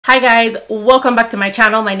Hi guys, welcome back to my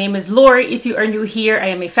channel. My name is Lori. If you are new here, I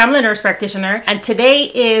am a family nurse practitioner, and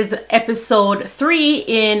today is episode 3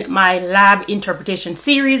 in my lab interpretation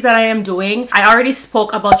series that I am doing. I already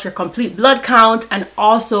spoke about your complete blood count and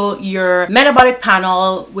also your metabolic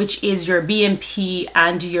panel, which is your BMP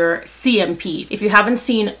and your CMP. If you haven't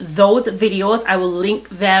seen those videos, I will link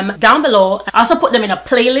them down below. I also put them in a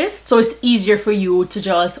playlist so it's easier for you to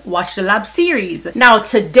just watch the lab series. Now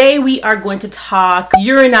today we are going to talk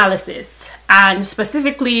urinalysis and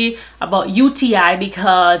specifically about UTI,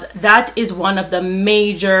 because that is one of the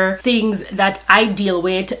major things that I deal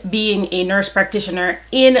with being a nurse practitioner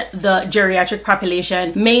in the geriatric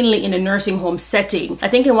population, mainly in a nursing home setting. I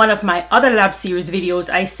think in one of my other lab series videos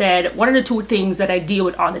I said one of the two things that I deal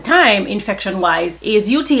with all the time infection wise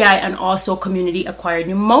is UTI and also community acquired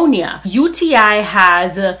pneumonia. UTI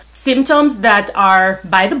has symptoms that are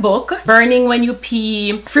by the book: burning when you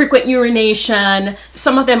pee, frequent urination.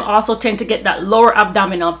 Some of them also tend to get that lower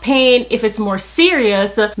abdominal pain. If it's more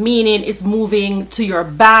serious, meaning it's moving to your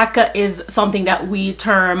back, is something that we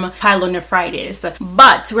term pyelonephritis.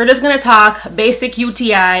 But we're just going to talk basic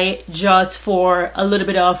UTI just for a little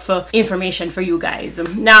bit of information for you guys.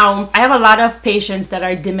 Now, I have a lot of patients that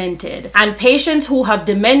are demented, and patients who have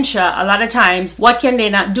dementia, a lot of times, what can they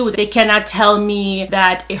not do? They cannot tell me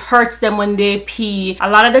that it hurts them when they pee. A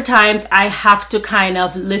lot of the times I have to kind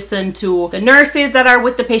of listen to the nurses that are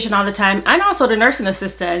with the patient all the time and also the nursing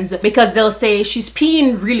assistants, because they'll say she's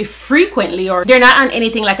peeing really frequently, or they're not on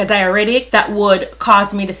anything like a diuretic that would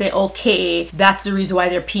cause me to say, okay, that's the reason why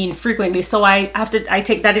they're peeing frequently. So I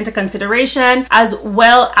take that into consideration, as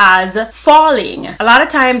well as falling. A lot of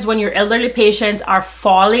times when your elderly patients are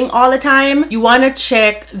falling all the time, you want to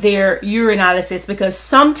check their urinalysis, because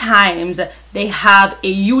sometimes they have a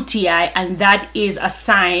UTI and that is a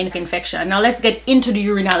sign of infection. Now let's get into the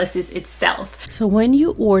urinalysis itself. So when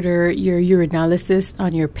you order your urinalysis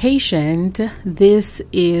on your patient, this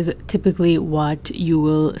is typically what you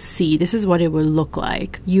will see. This is what it will look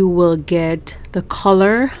like. You will get the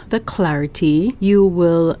color, the clarity. You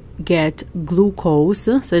will get glucose,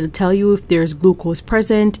 so it'll tell you if there's glucose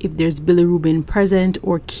present, if there's bilirubin present,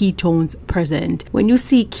 or ketones present. When you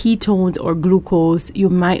see ketones or glucose, you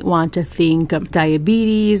might want to think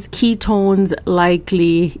diabetes. Ketones,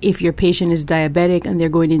 likely if your patient is diabetic and they're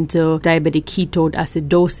going into diabetic ketone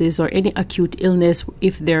acidosis, or any acute illness,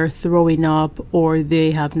 if they're throwing up or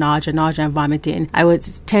they have nausea and vomiting. I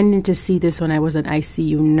was tending to see this when I was an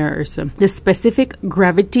ICU nurse. The specific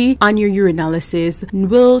gravity on your urinalysis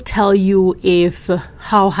will tell you if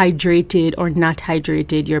how hydrated or not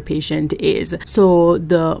hydrated your patient is. So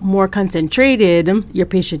the more concentrated, your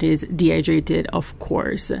patient is dehydrated, of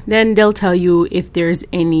course. Then they'll tell you if there's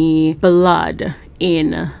any blood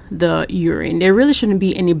in the urine. There really shouldn't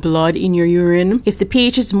be any blood in your urine. If the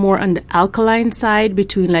pH is more on the alkaline side,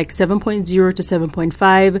 between like 7.0 to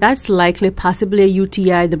 7.5, that's likely possibly a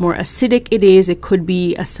UTI. The more acidic it is, it could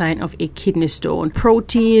be a sign of a kidney stone.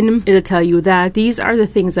 Protein, it'll tell you that. These are the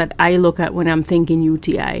things that I look at when I'm thinking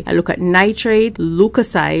UTI. I look at nitrate,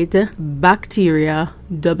 leukocyte, bacteria,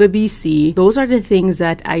 WBC. Those are the things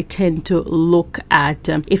that I tend to look at.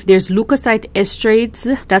 If there's leukocyte estrates,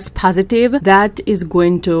 that's positive. That is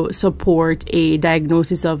going to support a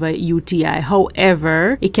diagnosis of a UTI.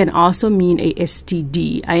 However, it can also mean a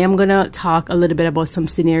STD. I am going to talk a little bit about some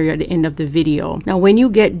scenario at the end of the video. Now, when you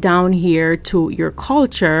get down here to your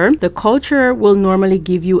culture, the culture will normally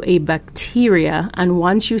give you a bacteria, and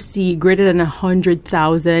once you see greater than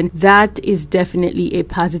 100,000, that is definitely a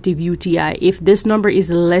positive UTI. If this number is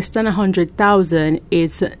less than 100,000,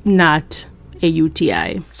 it's not a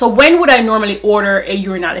UTI. So when would I normally order a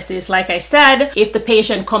urinalysis? Like I said, if the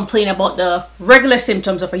patient complain about the regular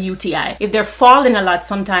symptoms of a UTI, if they're falling a lot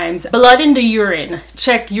sometimes, blood in the urine,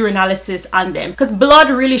 check urinalysis on them, because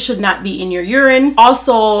blood really should not be in your urine.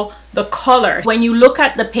 Also, the color. When you look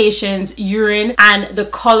at the patient's urine and the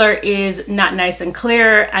color is not nice and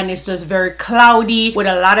clear and it's just very cloudy with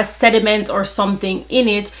a lot of sediments or something in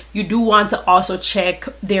it, you do want to also check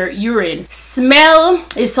their urine. Smell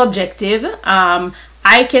is subjective.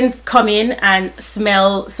 I can come in and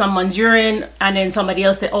smell someone's urine and then somebody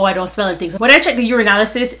else say, oh, I don't smell anything. So when I check the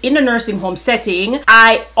urinalysis in a nursing home setting,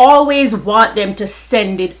 I always want them to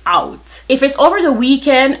send it out. If it's over the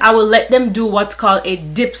weekend, I will let them do what's called a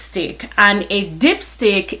dipstick. And a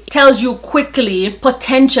dipstick tells you quickly,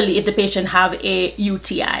 potentially, if the patient have a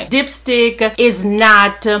UTI. Dipstick is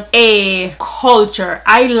not a culture.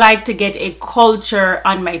 I like to get a culture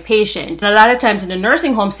on my patient. And a lot of times in the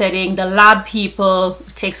nursing home setting, the lab people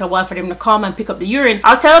takes a while for them to come and pick up the urine,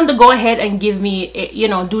 I'll tell them to go ahead and give me,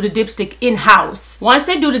 do the dipstick in-house. Once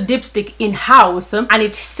they do the dipstick in-house and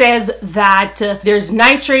it says that there's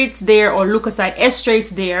nitrates there or leukocyte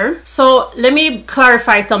estrates there. So let me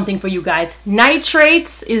clarify something for you guys.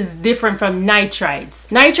 Nitrates is different from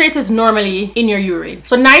nitrites. Nitrates is normally in your urine.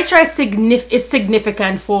 So nitrite is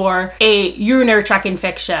significant for a urinary tract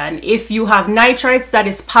infection. If you have nitrites that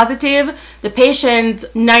is positive, the patient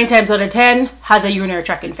 9 times out of 10 has a urinary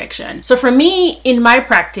tract infection. So for me, in my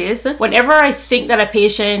practice, whenever I think that a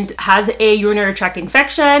patient has a urinary tract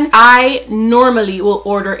infection, I normally will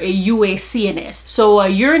order a UACNS. So a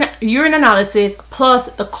urine analysis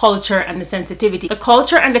plus the culture and the sensitivity. The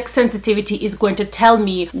culture and the sensitivity is going to tell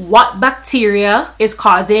me what bacteria is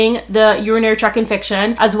causing the urinary tract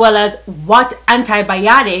infection, as well as what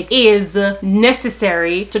antibiotic is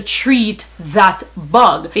necessary to treat that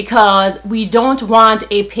bug, because we don't want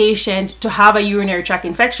a patient to have a urinary tract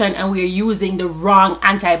infection and we're using the wrong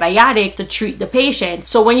antibiotic to treat the patient.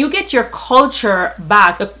 So when you get your culture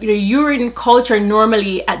back, the urine culture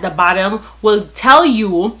normally at the bottom will tell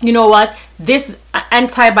you, you know what, this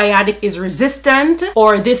antibiotic is resistant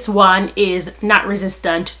or this one is not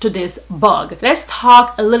resistant to this bug. Let's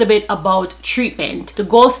talk a little bit about treatment. The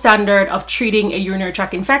gold standard of treating a urinary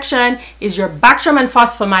tract infection is your Bactrim and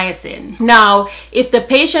fosfomycin. Now, if the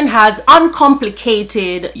patient has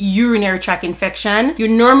uncomplicated urinary tract infection, you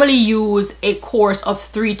normally use a course of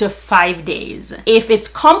 3 to 5 days. If it's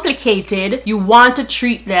complicated, you want to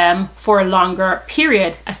treat them for a longer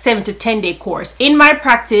period, a 7 to 10 day course. In my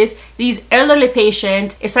practice, these elderly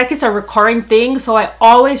patients, it's like it's a recurring thing, so I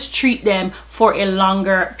always treat them for a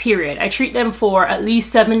longer period. I treat them for at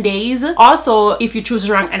least 7 days. Also, if you choose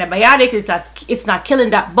the wrong antibiotic, it's not killing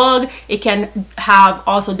that bug, it can have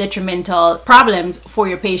also detrimental problems for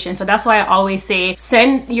your patient. So that's why I always say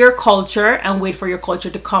send your culture and wait for your culture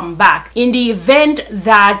to come back. In the event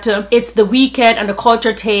that it's the weekend and the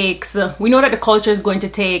culture takes, we know that the culture is going to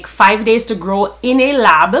take 5 days to grow in a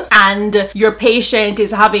lab, and your patient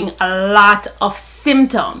is having a lot of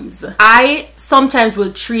symptoms. I sometimes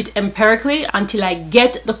will treat empirically until I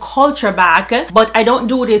get the culture back, but I don't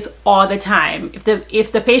do this all the time.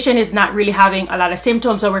 If the patient is not really having a lot of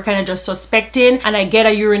symptoms or we're kind of just suspecting, and I get a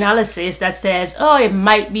urinalysis that says, oh, it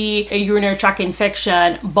might be a urinary tract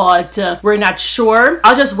infection, but we're not sure,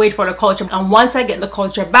 I'll just wait for the culture. And once I get the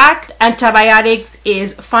culture back, antibiotics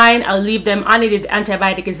is fine, I'll leave them on it. If the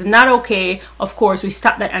antibiotic is not okay, of course we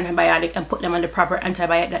stop that antibiotic and put them on the proper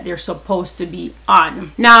antibiotic that they're supposed to be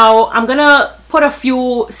on. Now I'm gonna put a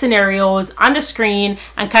few scenarios on the screen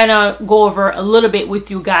and kind of go over a little bit with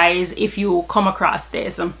you guys if you come across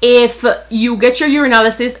this. If you get your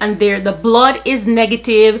urinalysis and the blood is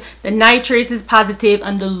negative, the nitrates is positive,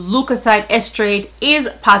 and the leukocyte estrate is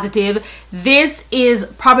positive, this is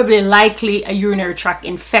probably likely a urinary tract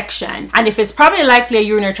infection. And if it's probably likely a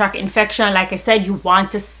urinary tract infection, like I said, you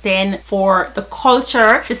want to send for the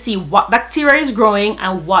culture to see what bacteria is growing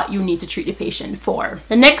and what you need to treat the patient for.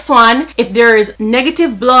 The next one, if there is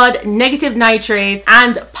negative blood, negative nitrates,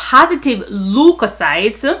 and positive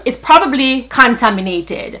leukocytes, it's probably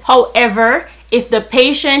contaminated. However, if the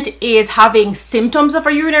patient is having symptoms of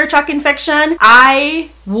a urinary tract infection,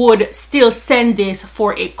 I would still send this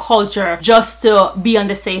for a culture just to be on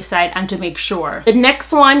the safe side and to make sure. The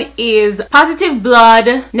next one is positive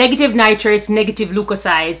blood, negative nitrates, negative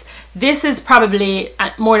leukocytes. This is probably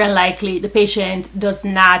more than likely the patient does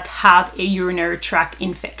not have a urinary tract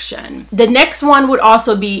infection. The next one would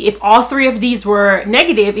also be if all 3 of these were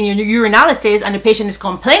negative in your urinalysis and the patient is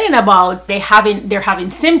complaining about they're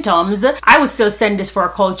having symptoms, I would still send this for a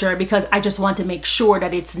culture because I just want to make sure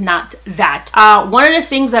that it's not that. One of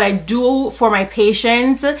the things that I do for my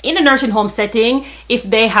patients in a nursing home setting, if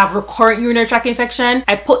they have recurrent urinary tract infection,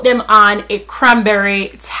 I put them on a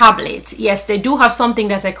cranberry tablet. Yes, they do have something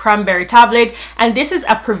that's a cranberry tablet, and this is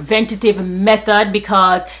a preventative method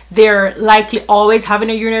because they're likely always having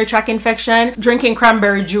a urinary tract infection. Drinking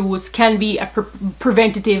cranberry juice can be a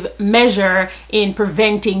preventative measure in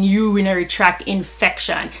preventing urinary tract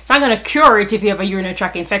infection. It's not going to cure it if you have a urinary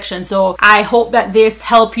tract infection. So I hope that this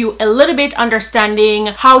helped you a little bit understanding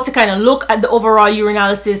how to kind of look at the overall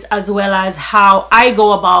urinalysis, as well as how I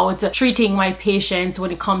go about treating my patients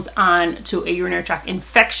when it comes on to a urinary tract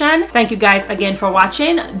infection. Thank you guys again for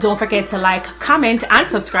watching. Don't forget to like, comment, and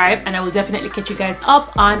subscribe, and I will definitely catch you guys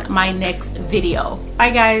up on my next video. Bye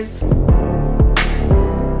guys.